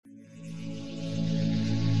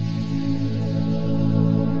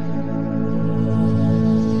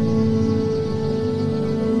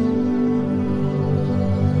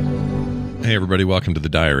Hey, everybody. Welcome to The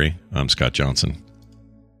Diary. I'm Scott Johnson.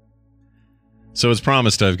 So as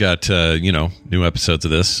promised, I've got, new episodes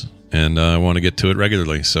of this, and I want to get to it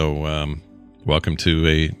regularly. So welcome to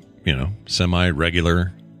a,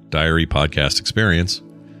 semi-regular diary podcast experience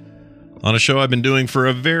on a show I've been doing for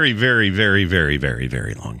a very, very, very, very, very,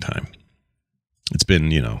 very long time. It's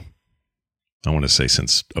been, I want to say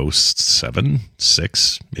since 07,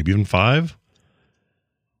 6, maybe even 5.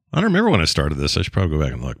 I don't remember when I started this. I should probably go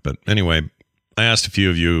back and look. But anyway, I asked a few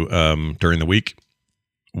of you during the week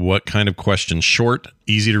what kind of questions, short,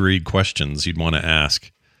 easy to read questions you'd want to ask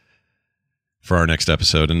for our next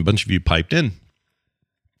episode. And a bunch of you piped in.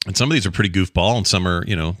 And some of these are pretty goofball and some are,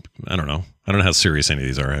 I don't know. I don't know how serious any of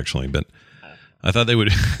these are actually, but I thought they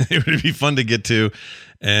would it would be fun to get to.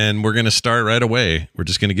 And we're going to start right away. We're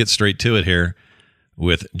just going to get straight to it here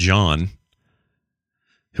with John,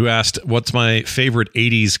 who asked, what's my favorite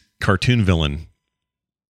 80s cartoon villain?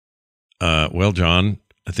 Well, John,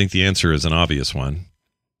 I think the answer is an obvious one.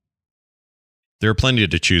 There are plenty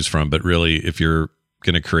to choose from, but really, if you're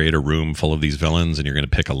going to create a room full of these villains and you're going to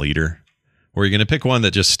pick a leader, or you're going to pick one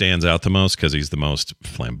that just stands out the most because he's the most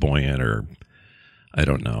flamboyant or, I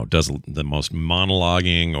don't know, does the most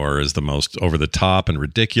monologuing or is the most over the top and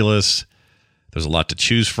ridiculous, there's a lot to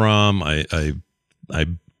choose from. I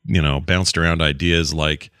bounced around ideas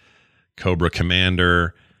like Cobra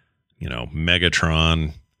Commander,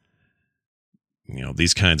 Megatron.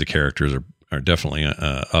 These kinds of characters are definitely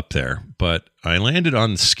up there. But I landed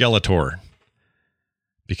on Skeletor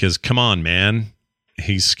because, come on, man.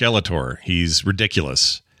 He's Skeletor. He's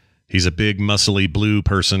ridiculous. He's a big, muscly blue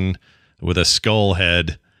person with a skull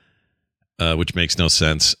head, which makes no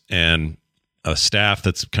sense, and a staff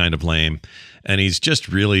that's kind of lame. And he's just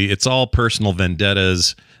really, it's all personal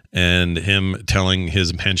vendettas and him telling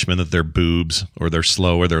his henchmen that they're boobs or they're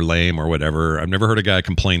slow or they're lame or whatever. I've never heard a guy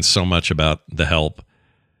complain so much about the Help.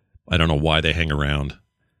 I don't know why they hang around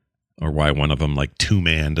or why one of them, like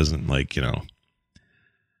Two-Man, doesn't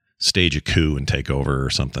stage a coup and take over or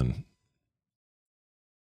something.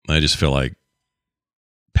 I just feel like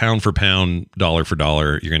pound for pound, dollar for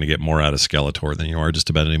dollar, you're going to get more out of Skeletor than you are just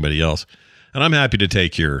about anybody else. And I'm happy to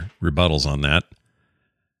take your rebuttals on that.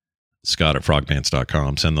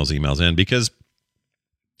 Scott@frogpants.com. Send those emails in because,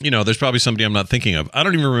 there's probably somebody I'm not thinking of. I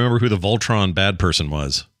don't even remember who the Voltron bad person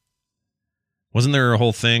was. Wasn't there a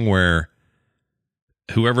whole thing where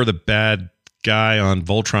whoever the bad guy on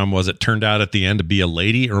Voltron was, it turned out at the end to be a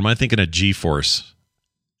lady? Or am I thinking of G-Force?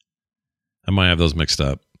 I might have those mixed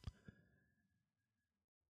up.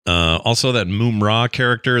 Also, that Moon-Ra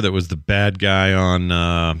character that was the bad guy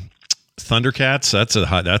on Thundercats,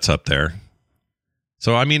 that's up there.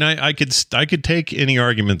 So I mean, I could take any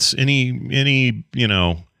arguments, anybody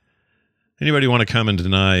want to come and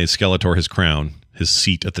deny Skeletor his crown, his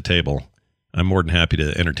seat at the table. I'm more than happy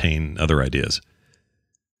to entertain other ideas.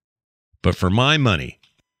 But for my money,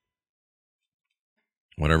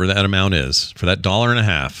 whatever that amount is, for that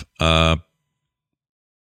 $1.50,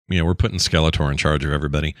 we're putting Skeletor in charge of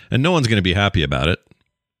everybody, and no one's going to be happy about it.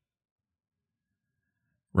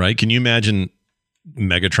 Right? Can you imagine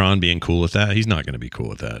Megatron being cool with that? He's not going to be cool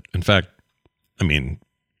with that. In fact, I mean,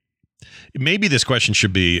 maybe this question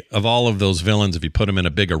should be, of all of those villains, if you put them in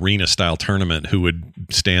a big arena-style tournament, who would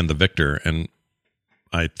stand the victor? And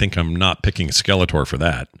I think I'm not picking Skeletor for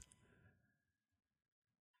that.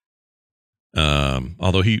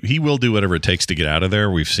 Although he will do whatever it takes to get out of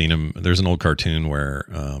there. We've seen him. There's an old cartoon where,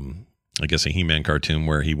 I guess a He-Man cartoon,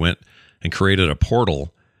 where he went and created a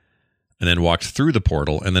portal and then walked through the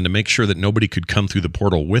portal. And then to make sure that nobody could come through the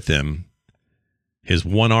portal with him, his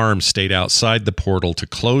one arm stayed outside the portal to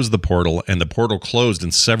close the portal, and the portal closed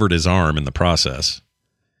and severed his arm in the process.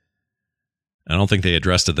 I don't think they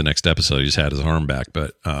addressed it the next episode. He just had his arm back,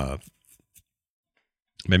 but my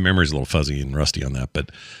memory's a little fuzzy and rusty on that.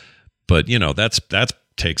 But that's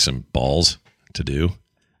takes some balls to do.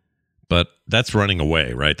 But that's running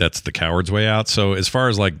away, right? That's the coward's way out. So as far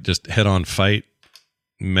as like just head-on fight,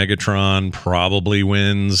 Megatron probably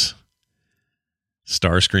wins.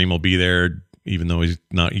 Starscream will be there, even though he's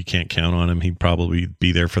not. You can't count on him. He'd probably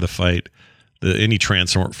be there for the fight. Any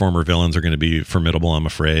Transformer villains are going to be formidable, I'm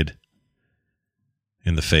afraid,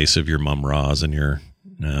 in the face of your Mum-Ras and your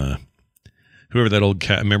whoever that old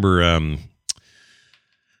cat. Remember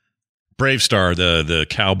Brave Star, the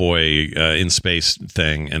cowboy in space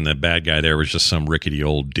thing, and the bad guy there was just some rickety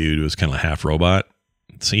old dude who was kind of half robot.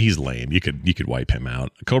 See, he's lame. You could wipe him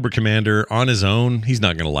out. Cobra Commander on his own, he's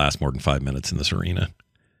not going to last more than 5 minutes in this arena.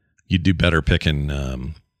 You'd do better picking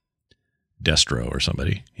Destro or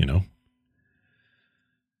somebody,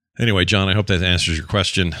 Anyway, John, I hope that answers your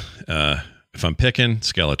question. If I'm picking,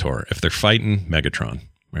 Skeletor. If they're fighting, Megatron.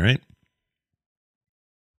 All right.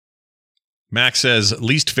 Max says,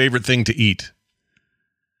 least favorite thing to eat.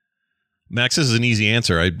 Max, this is an easy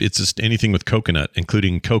answer. It's just anything with coconut,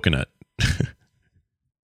 including coconut.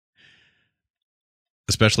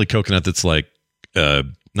 Especially coconut that's like,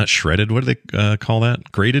 not shredded. What do they call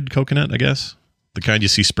that? Grated coconut, I guess. The kind you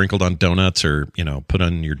see sprinkled on donuts or, put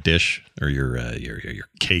on your dish or your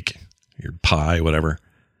cake, your pie, whatever.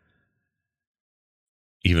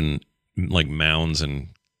 Even like Mounds and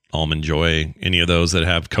Almond Joy, any of those that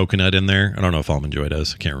have coconut in there. I don't know if Almond Joy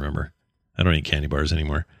does. I can't remember. I don't eat candy bars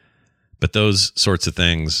anymore. But those sorts of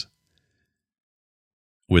things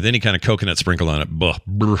with any kind of coconut sprinkled on it, I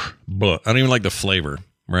don't even like the flavor,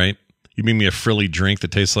 right? You mean me a frilly drink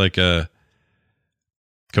that tastes like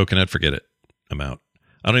coconut, forget it. I'm out.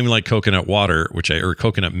 I don't even like coconut water, or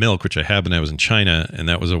coconut milk, which I had when I was in China, and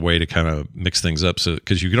that was a way to kind of mix things up. So,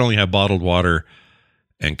 because you could only have bottled water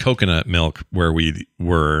and coconut milk where we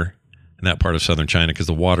were in that part of southern China, because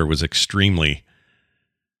the water was extremely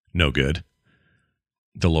no good,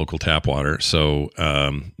 the local tap water. So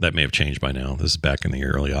that may have changed by now. This is back in the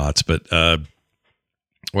early aughts. But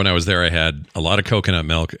when I was there, I had a lot of coconut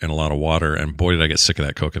milk and a lot of water, and boy, did I get sick of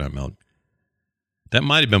that coconut milk. That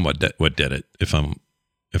might have been what did it, if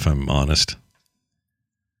I'm honest.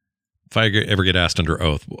 If I ever get asked under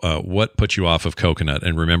oath, what put you off of coconut?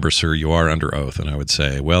 And remember, sir, you are under oath. And I would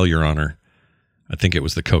say, well, Your Honor, I think it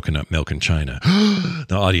was the coconut milk in China.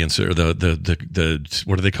 The audience, or the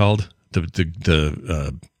what are they called?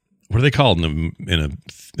 What are they called in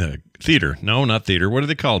a theater? No, not theater. What are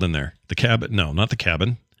they called in there? The cabin? No, not the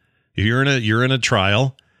cabin. If you're in a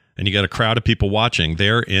trial and you got a crowd of people watching,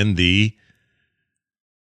 they're in the.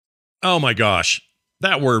 Oh my gosh,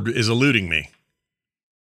 that word is eluding me.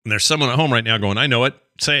 And there's someone at home right now going, I know it.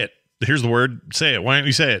 Say it. Here's the word. Say it. Why don't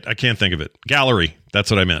you say it? I can't think of it. Gallery. That's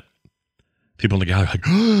what I meant. People in the gallery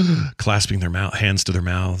like clasping their hands to their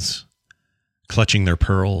mouths, clutching their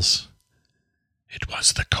pearls. It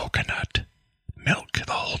was the coconut milk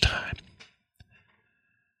the whole time.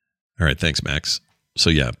 All right. Thanks, Max. So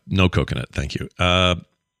yeah, no coconut. Thank you.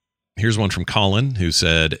 Here's one from Colin who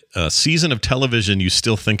said, a season of television you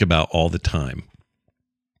still think about all the time.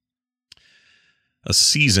 A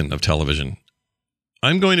season of television.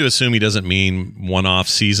 I'm going to assume he doesn't mean one-off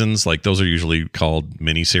seasons. Like those are usually called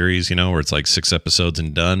miniseries, where it's like 6 episodes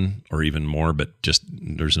and done, or even more, but just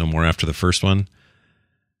there's no more after the first one.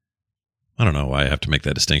 I don't know why I have to make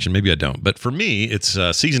that distinction. Maybe I don't. But for me, it's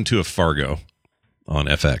season 2 of Fargo on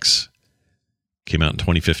FX. Came out in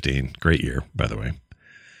 2015. Great year, by the way.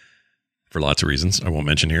 For lots of reasons I won't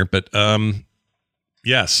mention here. But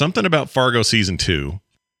yeah, something about Fargo season 2.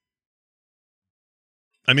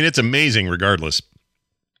 I mean, it's amazing regardless.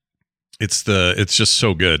 It's just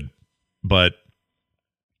so good. But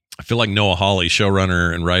I feel like Noah Hawley,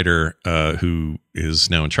 showrunner and writer, who is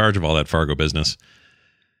now in charge of all that Fargo business,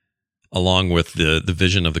 along with the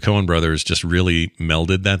vision of the Coen brothers, just really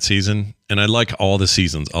melded that season. And I like all the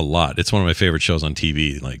seasons a lot. It's one of my favorite shows on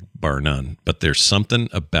TV, like bar none. But there's something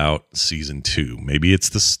about season 2. Maybe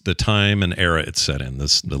it's the time and era it's set in,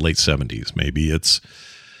 the late 70s. Maybe it's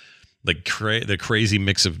the crazy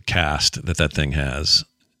mix of cast that thing has.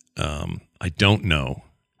 I don't know.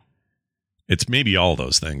 It's maybe all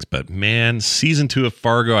those things, but man, season 2 of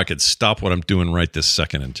Fargo, I could stop what I'm doing right this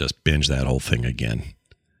second and just binge that whole thing again,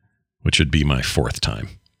 which would be my 4th time.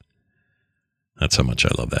 That's how much I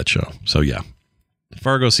love that show. So yeah,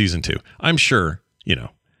 Fargo season 2. I'm sure,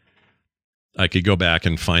 I could go back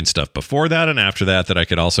and find stuff before that and after that I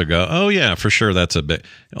could also go, oh yeah, for sure. That's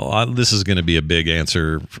this is going to be a big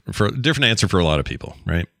answer for a different answer for a lot of people.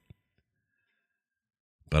 Right.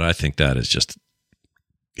 But I think that is just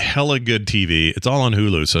hella good TV. It's all on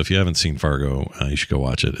Hulu. So if you haven't seen Fargo, you should go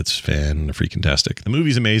watch it. It's fan-freaking-tastic. The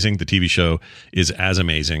movie's amazing. The TV show is as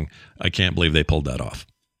amazing. I can't believe they pulled that off.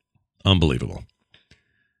 Unbelievable.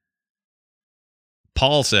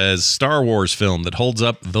 Paul says, Star Wars film that holds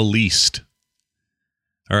up the least.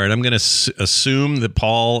 All right, I'm going to assume that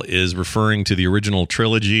Paul is referring to the original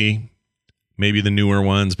trilogy, maybe the newer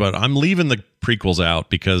ones, but I'm leaving the prequels out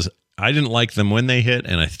because I didn't like them when they hit,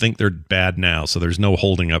 and I think they're bad now, so there's no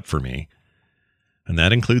holding up for me. And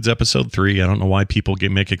that includes episode 3. I don't know why people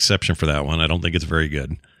make exception for that one. I don't think it's very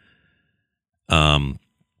good.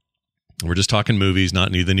 We're just talking movies, not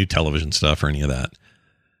any of the new television stuff or any of that.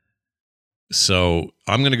 So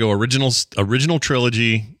I'm going to go original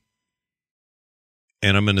trilogy,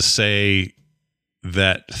 and I'm going to say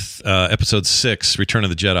that episode 6, Return of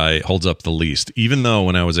the Jedi, holds up the least. Even though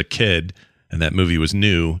when I was a kid and that movie was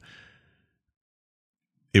new,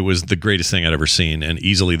 it was the greatest thing I'd ever seen and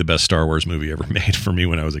easily the best Star Wars movie ever made for me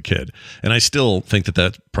when I was a kid. And I still think that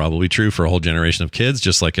that's probably true for a whole generation of kids,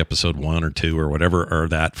 just like episode 1 or 2 or whatever are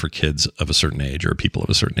that for kids of a certain age or people of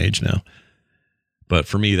a certain age now. But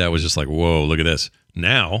for me, that was just like, whoa, look at this.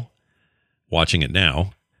 Now, watching it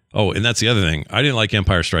now. Oh, and that's the other thing. I didn't like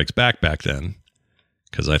Empire Strikes Back then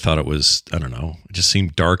because I thought it was, I don't know, it just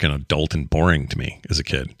seemed dark and adult and boring to me as a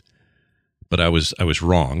kid. But I was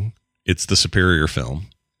wrong. It's the superior film.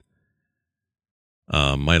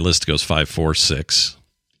 My list goes 5, 4, 6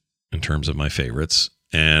 in terms of my favorites,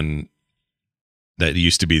 and that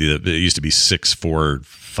used to be 6, 4,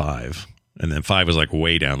 5, and then 5 was like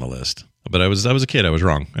way down the list. But I was a kid. I was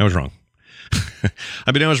wrong. I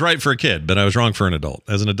mean, I was right for a kid, but I was wrong for an adult.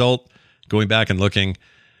 As an adult, going back and looking,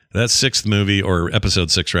 that 6th movie, or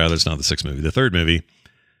episode 6 rather, it's not the 6th movie. The 3rd movie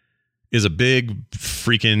is a big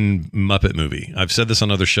freaking Muppet movie. I've said this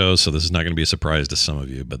on other shows, so this is not going to be a surprise to some of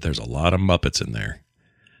you, but there's a lot of Muppets in there.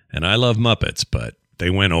 And I love Muppets, but they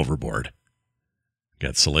went overboard. You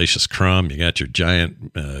got Salacious Crumb. You got your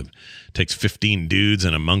giant, takes 15 dudes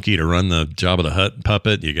and a monkey to run the Jabba the Hutt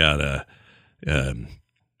puppet. You got the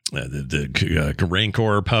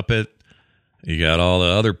Rancor puppet. You got all the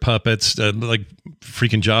other puppets. Like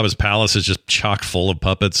freaking Jabba's palace is just chock full of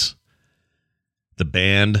puppets. The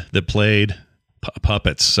band that played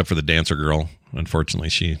puppets, except for the dancer girl. Unfortunately,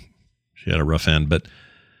 she had a rough end, but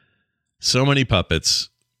so many puppets,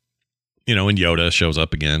 and Yoda shows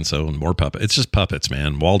up again. So more puppets. It's just puppets,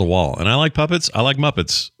 man, wall to wall. And I like puppets. I like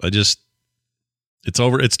Muppets. It's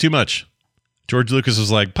too much. George Lucas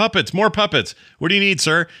was like, puppets, more puppets. What do you need,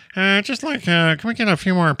 sir? Can we get a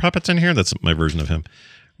few more puppets in here? That's my version of him.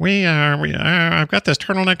 I've got this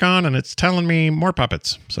turtleneck on and it's telling me more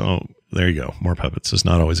puppets. So there you go. More puppets is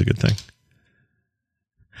not always a good thing.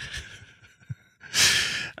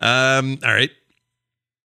 All right.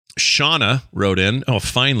 Shauna wrote in. Oh,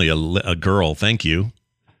 finally a girl. Thank you.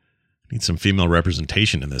 Need some female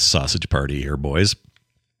representation in this sausage party here, boys.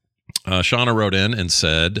 Shauna wrote in and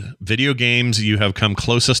said, video games you have come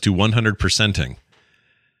closest to 100%ing.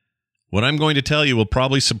 What I'm going to tell you will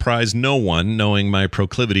probably surprise no one, knowing my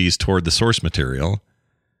proclivities toward the source material.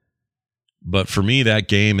 But for me, that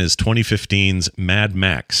game is 2015's Mad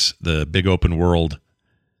Max, the big open world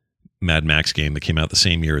Mad Max game that came out the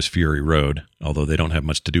same year as Fury Road, although they don't have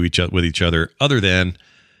much to do with each other, other than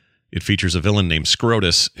it features a villain named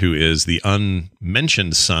Scrotus, who is the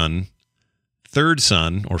unmentioned son, third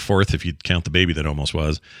son, or fourth if you count the baby that almost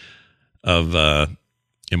was, of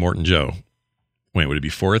Immortan Joe. Wait, would it be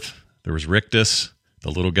fourth? There was Rictus, the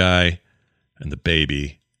little guy, and the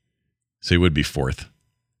baby. So he would be fourth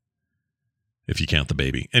if you count the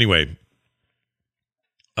baby. Anyway,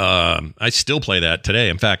 I still play that today.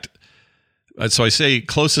 In fact, so I say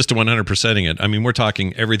closest to 100%ing it. I mean, we're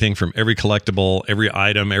talking everything from every collectible, every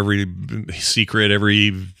item, every secret,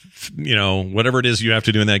 every, whatever it is you have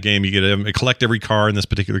to do in that game. You get to collect every car in this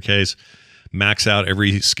particular case, max out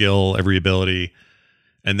every skill, every ability,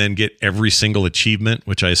 and then get every single achievement,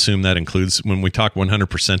 which I assume that includes, when we talk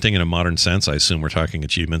 100%ing in a modern sense, I assume we're talking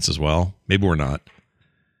achievements as well. Maybe we're not.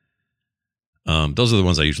 Those are the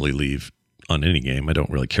ones I usually leave on any game. I don't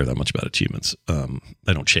really care that much about achievements.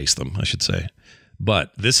 I don't chase them, I should say.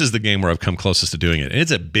 But this is the game where I've come closest to doing it. And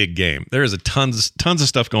it's a big game. There is tons of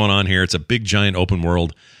stuff going on here. It's a big, giant open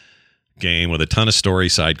world game with a ton of story,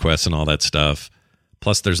 side quests, and all that stuff.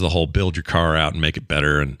 Plus, there's the whole build your car out and make it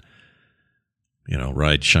better and,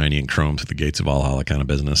 ride shiny and chrome to the gates of Valhalla kind of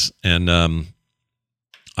business. And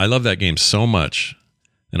I love that game so much.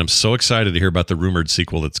 And I'm so excited to hear about the rumored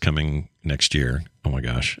sequel that's coming next year. Oh my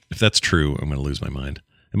gosh. If that's true, I'm going to lose my mind.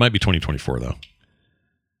 It might be 2024 though.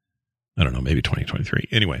 I don't know, maybe 2023.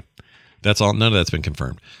 Anyway, that's all. None of that's been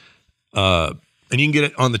confirmed. And you can get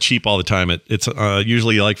it on the cheap all the time. It's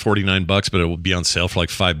usually like $49, but it will be on sale for like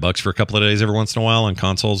 $5 for a couple of days every once in a while on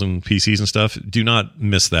consoles and PCs and stuff. Do not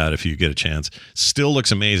miss that if you get a chance. Still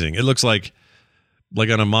looks amazing. It looks like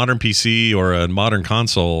on a modern PC or a modern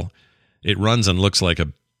console, it runs and looks like a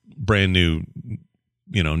brand new,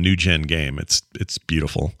 new gen game. It's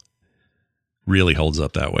beautiful. Really holds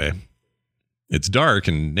up that way. It's dark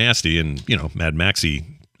and nasty and, Mad Maxy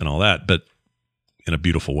and all that, but in a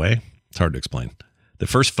beautiful way. It's hard to explain. The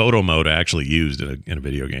first photo mode I actually used in a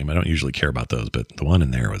video game. I don't usually care about those, but the one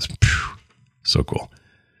in there was so cool.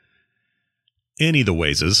 Any of the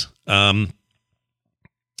wayses. Yeah,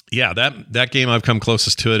 that game I've come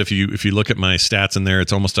closest to it. If you look at my stats in there,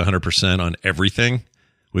 it's almost 100% on everything,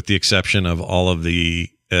 with the exception of all of the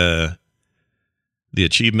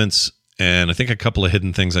achievements and I think a couple of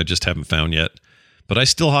hidden things I just haven't found yet. But I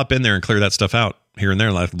still hop in there and clear that stuff out here and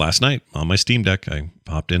there. Last night on my Steam Deck, I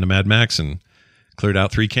hopped into Mad Max and cleared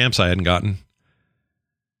out 3 camps I hadn't gotten.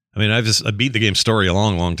 I mean, I beat the game story a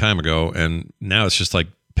long, long time ago, and now it's just like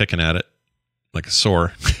picking at it like a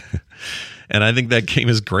sore. And I think that game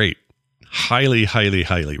is great. Highly, highly,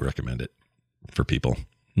 highly recommend it for people.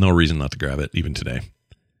 No reason not to grab it, even today.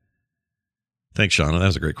 Thanks, Shauna. That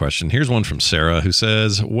was a great question. Here's one from Sarah who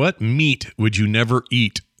says, what meat would you never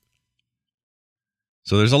eat?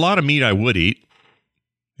 So there's a lot of meat I would eat,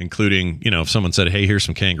 including, if someone said, hey, here's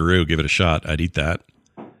some kangaroo, give it a shot, I'd eat that.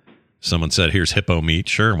 Someone said, here's hippo meat.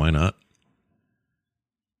 Sure, why not?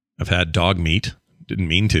 I've had dog meat. Didn't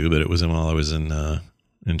mean to, but it was while I was in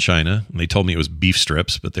China. And they told me it was beef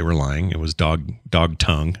strips, but they were lying. It was dog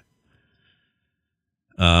tongue.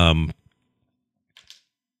 Trying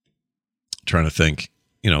to think,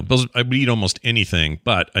 I would eat almost anything,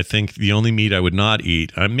 but I think the only meat I would not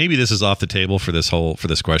eat, maybe this is off the table for this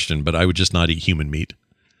question, but I would just not eat human meat.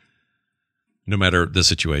 No matter the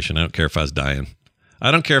situation. I don't care if I was dying. I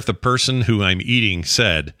don't care if the person who I'm eating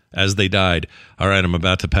said, as they died, all right, I'm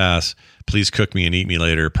about to pass. Please cook me and eat me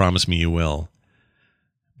later. Promise me you will.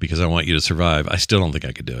 Because I want you to survive. I still don't think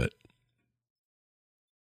I could do it.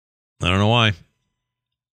 I don't know why.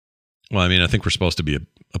 Well, I mean, I think we're supposed to be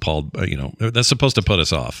appalled. That's supposed to put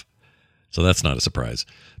us off. So that's not a surprise.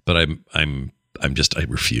 But I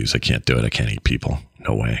refuse. I can't do it. I can't eat people.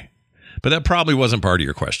 No way. But that probably wasn't part of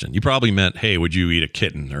your question. You probably meant, hey, would you eat a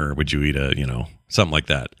kitten, or would you eat something like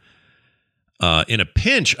that? In a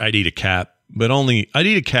pinch, I'd eat a cat, but I'd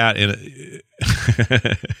eat a cat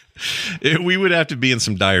we would have to be in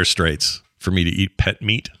some dire straits for me to eat pet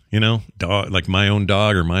meat, dog, like my own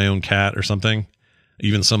dog or my own cat or something,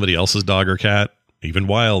 even somebody else's dog or cat, even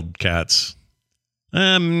wild cats.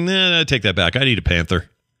 I take that back. I'd eat a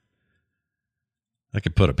panther. I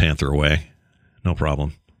could put a panther away. No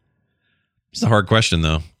problem. It's a hard question,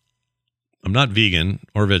 though. I'm not vegan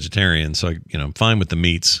or vegetarian, so I'm fine with the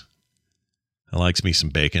meats. I likes me some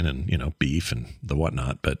bacon and, beef and the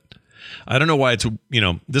whatnot, but I don't know why it's,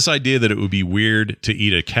 this idea that it would be weird to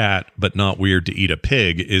eat a cat, but not weird to eat a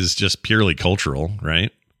pig is just purely cultural,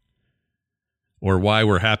 right? Or why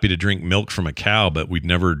we're happy to drink milk from a cow, but we'd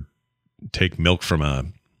never take milk from a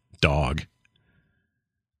dog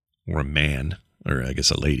or a man, or I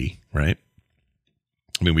guess a lady, right?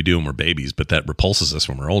 I mean, we do when we're babies, but that repulses us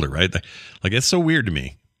when we're older, right? Like, it's so weird to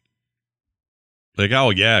me. Like,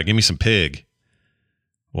 oh, yeah, give me some pig.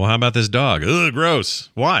 Well, how about this dog? Ugh, gross.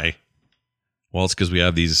 Why? Well, it's because we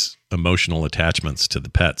have these emotional attachments to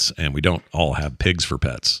the pets, and we don't all have pigs for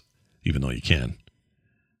pets, even though you can.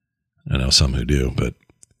 I know some who do, but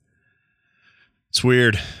it's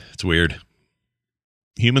weird. It's weird.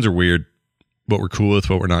 Humans are weird. What we're cool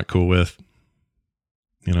with, what we're not cool with.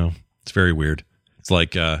 It's very weird. It's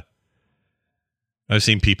like I've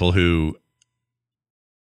seen people who,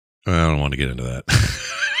 I don't want to get into that.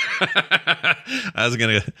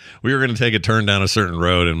 We were going to take a turn down a certain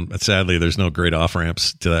road, and sadly there's no great off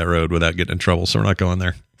ramps to that road without getting in trouble. So we're not going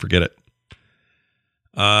there. Forget it.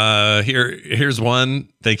 Here's one.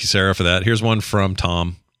 Thank you, Sarah, for that. Here's one from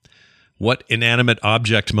Tom. What inanimate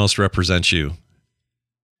object most represents you?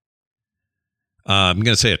 I'm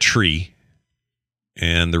going to say a tree.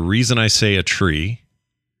 And the reason I say a tree,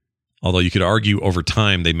 although you could argue over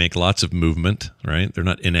time they make lots of movement, right? They're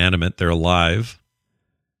not inanimate, they're alive.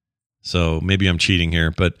 So maybe I'm cheating here,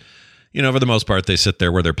 but for the most part, they sit there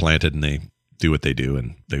where they're planted and they do what they do,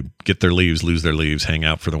 and they get their leaves, lose their leaves, hang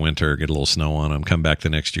out for the winter, get a little snow on them, come back the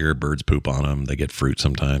next year, birds poop on them, they get fruit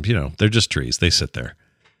sometimes. They're just trees. They sit there.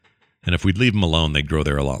 And if we'd leave them alone, they'd grow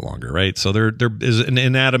there a lot longer, right? So they're as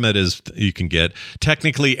inanimate as you can get.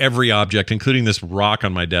 Technically, every object, including this rock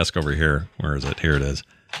on my desk over here. Where is it? Here it is.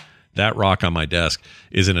 That rock on my desk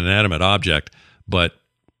is an inanimate object, but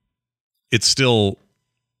it's still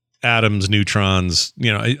atoms, neutrons,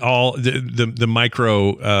 all the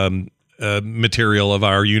micro material of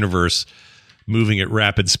our universe moving at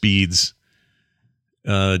rapid speeds,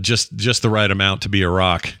 just the right amount to be a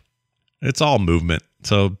rock. It's all movement.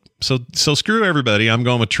 So screw everybody. I'm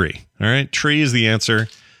going with tree. All right. Tree is the answer.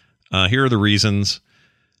 Here are the reasons.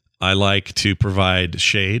 I like to provide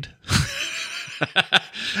shade.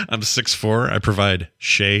 I'm 6'4". I provide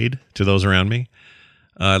shade to those around me.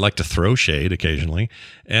 I like to throw shade occasionally.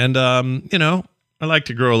 And, I like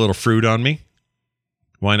to grow a little fruit on me.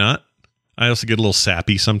 Why not? I also get a little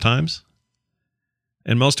sappy sometimes.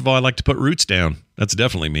 And most of all, I like to put roots down. That's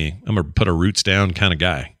definitely me. I'm a put a roots down kind of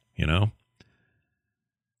guy,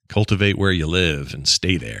 Cultivate where you live and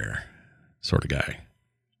stay there sort of guy.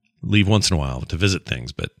 Leave once in a while to visit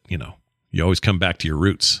things, but, you always come back to your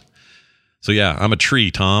roots. So yeah, I'm a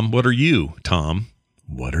tree, Tom. What are you, Tom?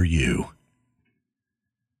 What are you?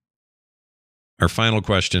 Our final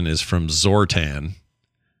question is from Zortan.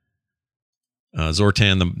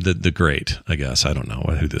 Zortan the Great, I guess. I don't know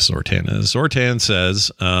who this Zortan is. Zortan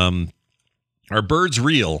says, are birds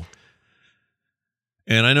real?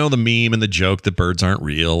 And I know the meme and the joke that birds aren't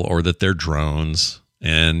real or that they're drones.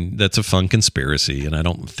 And that's a fun conspiracy. And I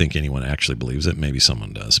don't think anyone actually believes it. Maybe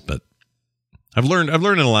someone does. But I've learned in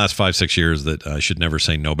the last 5-6 years that I should never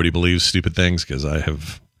say nobody believes stupid things, because I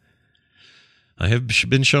have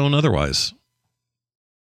been shown otherwise.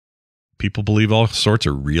 People believe all sorts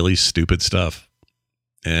of really stupid stuff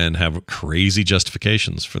and have crazy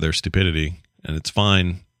justifications for their stupidity. And it's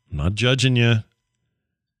fine. I'm not judging you.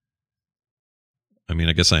 I mean,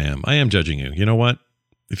 I guess I am. I am judging you. You know what?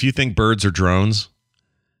 If you think birds are drones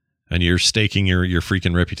and you're staking your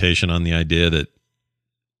freaking reputation on the idea that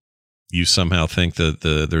you somehow think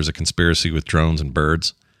that there's a conspiracy with drones and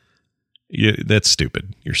birds, that's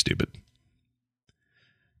stupid. You're stupid.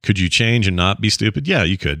 Could you change and not be stupid? Yeah,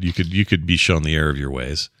 you could. You could be shown the error of your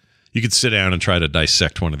ways. You could sit down and try to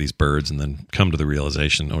dissect one of these birds and then come to the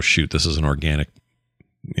realization, oh shoot, this is an organic,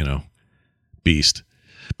 beast.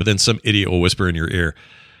 But then some idiot will whisper in your ear,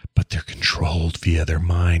 but they're controlled via their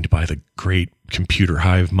mind by the great computer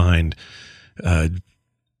hive mind,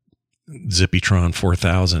 Zippytron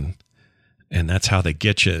 4000. And that's how they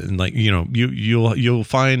get you. And you'll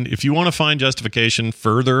find, if you want to find justification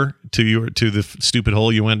further to the stupid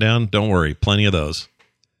hole you went down, don't worry, plenty of those.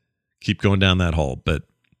 Keep going down that hole. But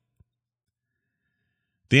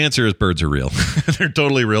the answer is birds are real. They're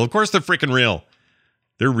totally real. Of course, they're freaking real.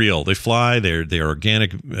 They're real. They fly. They're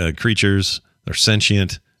organic creatures. They're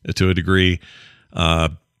sentient to a degree.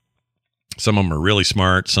 Some of them are really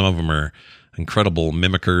smart. Some of them are incredible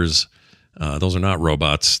mimickers. Those are not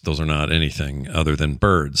robots. Those are not anything other than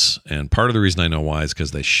birds. And part of the reason I know why is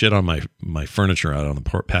because they shit on my furniture out on the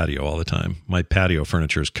patio all the time. My patio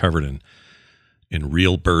furniture is covered in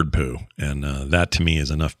real bird poo. And that to me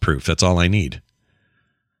is enough proof. That's all I need.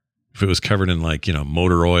 If it was covered in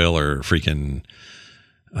motor oil or freaking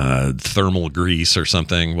thermal grease or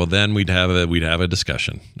something, well, then we'd have a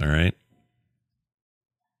discussion. All right.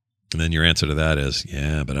 And then your answer to that is,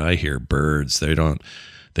 yeah, but I hear birds.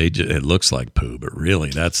 It looks like poo, but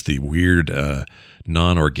really that's the weird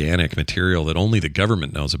non-organic material that only the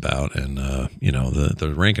government knows about. And,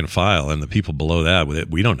 the rank and file and the people below that,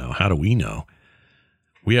 we don't know. How do we know?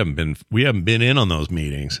 We haven't been in on those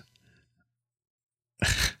meetings.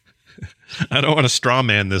 I don't want to straw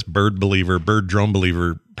man this bird drone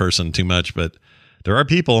believer person too much, but there are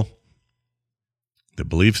people that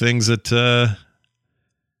believe things that, they're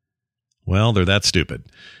that stupid.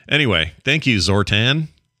 Anyway, thank you, Zortan.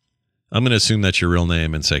 I'm going to assume that's your real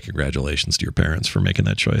name and say congratulations to your parents for making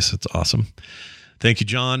that choice. It's awesome. Thank you,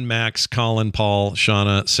 John, Max, Colin, Paul,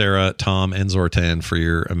 Shauna, Sarah, Tom, and Zortan for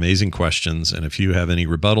your amazing questions. And if you have any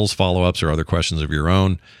rebuttals, follow-ups, or other questions of your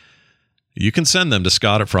own, you can send them to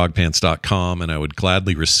scott@frogpants.com, and I would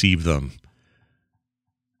gladly receive them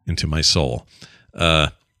into my soul.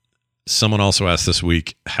 Someone also asked this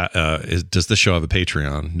week, does this show have a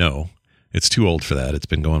Patreon? No. It's too old for that. It's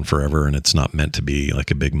been going forever, and it's not meant to be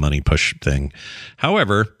like a big money push thing.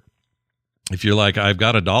 However, if you're like, I've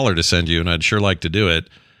got $1 to send you, and I'd sure like to do it,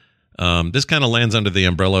 this kind of lands under the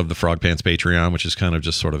umbrella of the Frog Pants Patreon, which is kind of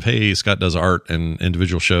just sort of, hey, Scott does art and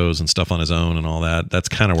individual shows and stuff on his own and all that. That's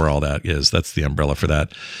kind of where all that is. That's the umbrella for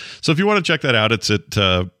that. So if you want to check that out, it's at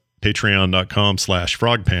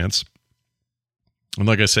patreon.com/frogpants. And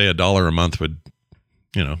like I say, $1 a month would,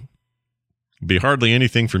 be hardly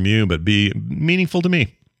anything from you, but be meaningful to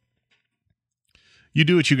me. You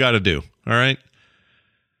do what you got to do. All right.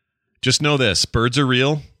 Just know this: birds are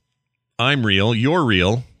real. I'm real. You're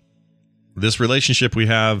real. This relationship we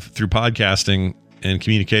have through podcasting and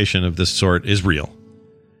communication of this sort is real.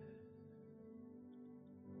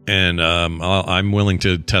 And I'm willing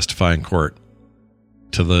to testify in court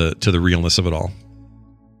to the realness of it all.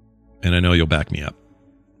 And I know you'll back me up.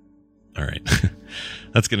 All right.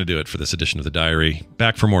 That's going to do it for this edition of The Diary.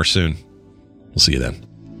 Back for more soon. We'll see you then.